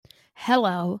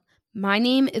Hello, my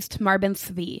name is Tamar Ben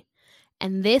Svi,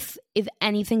 and this is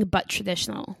Anything But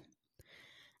Traditional.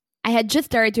 I had just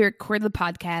started to record the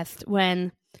podcast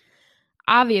when,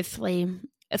 obviously,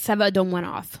 a Seva Adom went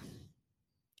off.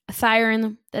 A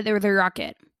siren that there was a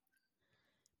rocket,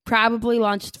 probably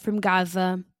launched from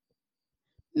Gaza,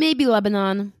 maybe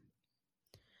Lebanon,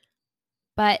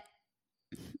 but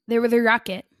there was a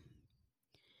rocket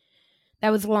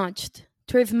that was launched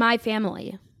towards my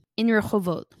family in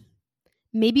Rehovot.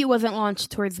 Maybe it wasn't launched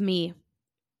towards me,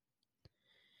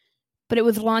 but it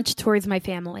was launched towards my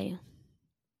family.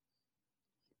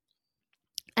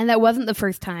 And that wasn't the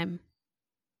first time.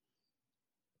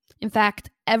 In fact,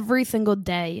 every single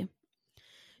day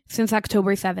since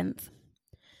October 7th,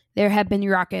 there have been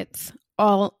rockets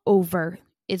all over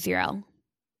Israel.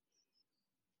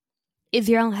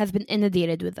 Israel has been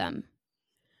inundated with them.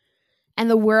 And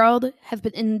the world has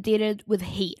been inundated with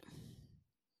hate.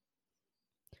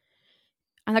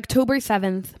 On October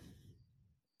 7th,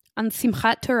 on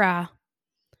Simchat Torah,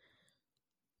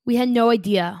 we had no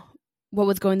idea what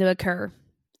was going to occur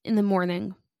in the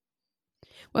morning.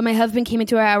 When my husband came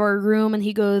into our room and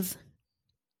he goes,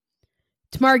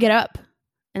 "Tamar, get up."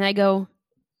 And I go,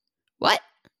 "What?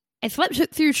 I slept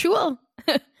through shul."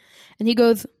 And he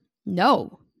goes,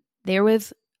 "No, there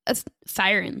was a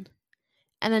siren,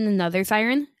 and then another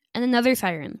siren, and another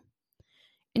siren.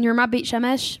 In Ramat Beit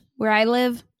Shemesh, where I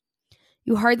live,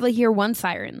 you hardly hear one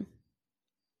siren.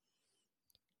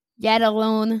 Yet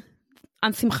alone,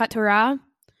 on Simchat Torah,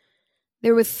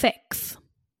 there was 6.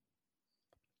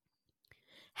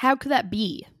 How could that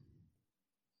be?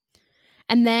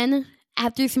 And then,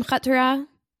 after Simchat Torah,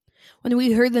 when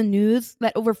we heard the news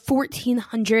that over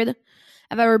 1,400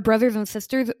 of our brothers and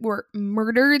sisters were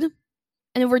murdered,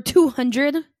 and over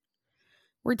 200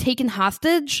 were taken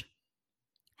hostage,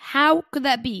 how could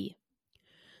that be?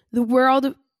 The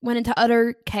world went into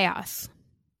utter chaos.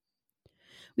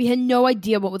 We had no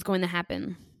idea what was going to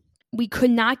happen. We could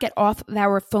not get off of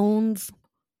our phones.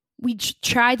 We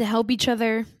tried to help each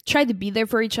other, tried to be there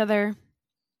for each other.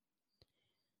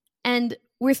 And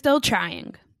we're still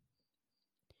trying.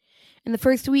 In the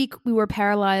first week, we were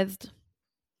paralyzed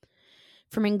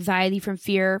from anxiety, from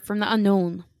fear, from the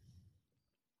unknown.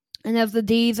 And as the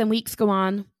days and weeks go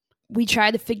on, we try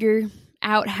to figure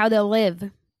out how to live,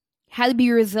 how to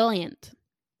be resilient.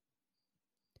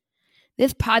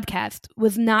 This podcast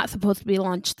was not supposed to be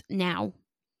launched now.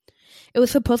 It was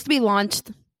supposed to be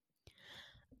launched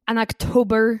on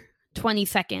October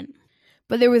 22nd,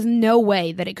 but there was no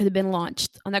way that it could have been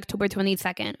launched on October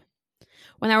 22nd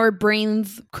when our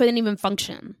brains couldn't even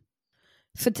function.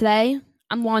 So today,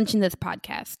 I'm launching this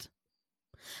podcast.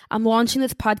 I'm launching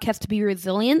this podcast to be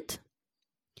resilient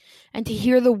and to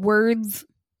hear the words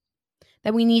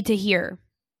that we need to hear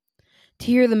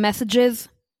the messages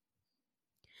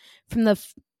from the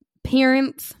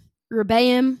parents,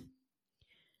 rebbeim,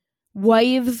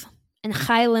 wives, and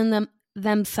chaylim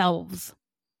themselves.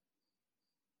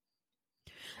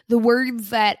 The words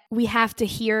that we have to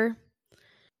hear,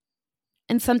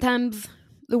 and sometimes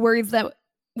the words that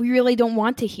we really don't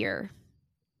want to hear,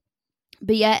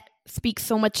 but yet speak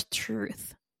so much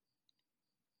truth.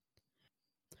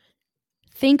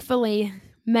 Thankfully,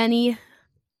 many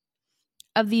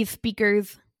of these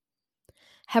speakers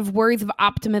have words of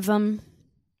optimism,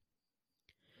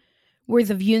 words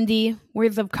of unity,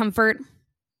 words of comfort,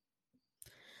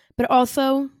 but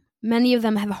also many of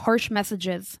them have harsh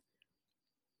messages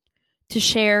to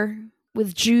share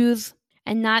with Jews,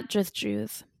 and not just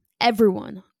Jews,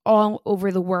 everyone all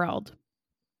over the world.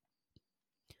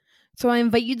 So I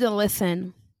invite you to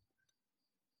listen.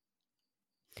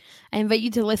 I invite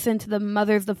you to listen to the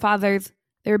mothers, the fathers,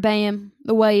 the rebbeim,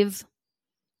 the wives,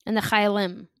 and the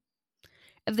chaylim,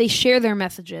 as they share their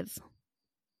messages,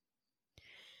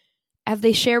 as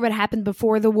they share what happened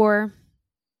before the war,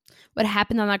 what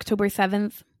happened on October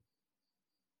 7th,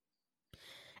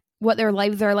 what their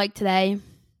lives are like today,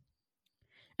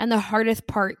 and the hardest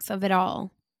parts of it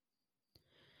all.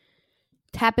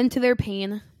 Tap into their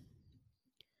pain,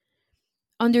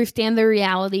 understand their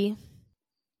reality,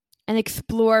 and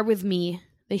explore with me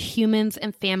the humans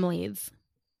and families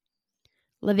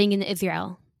living in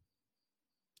Israel,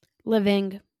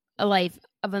 living a life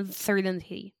of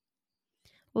uncertainty,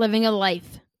 living a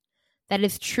life that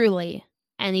is truly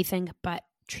anything but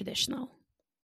traditional.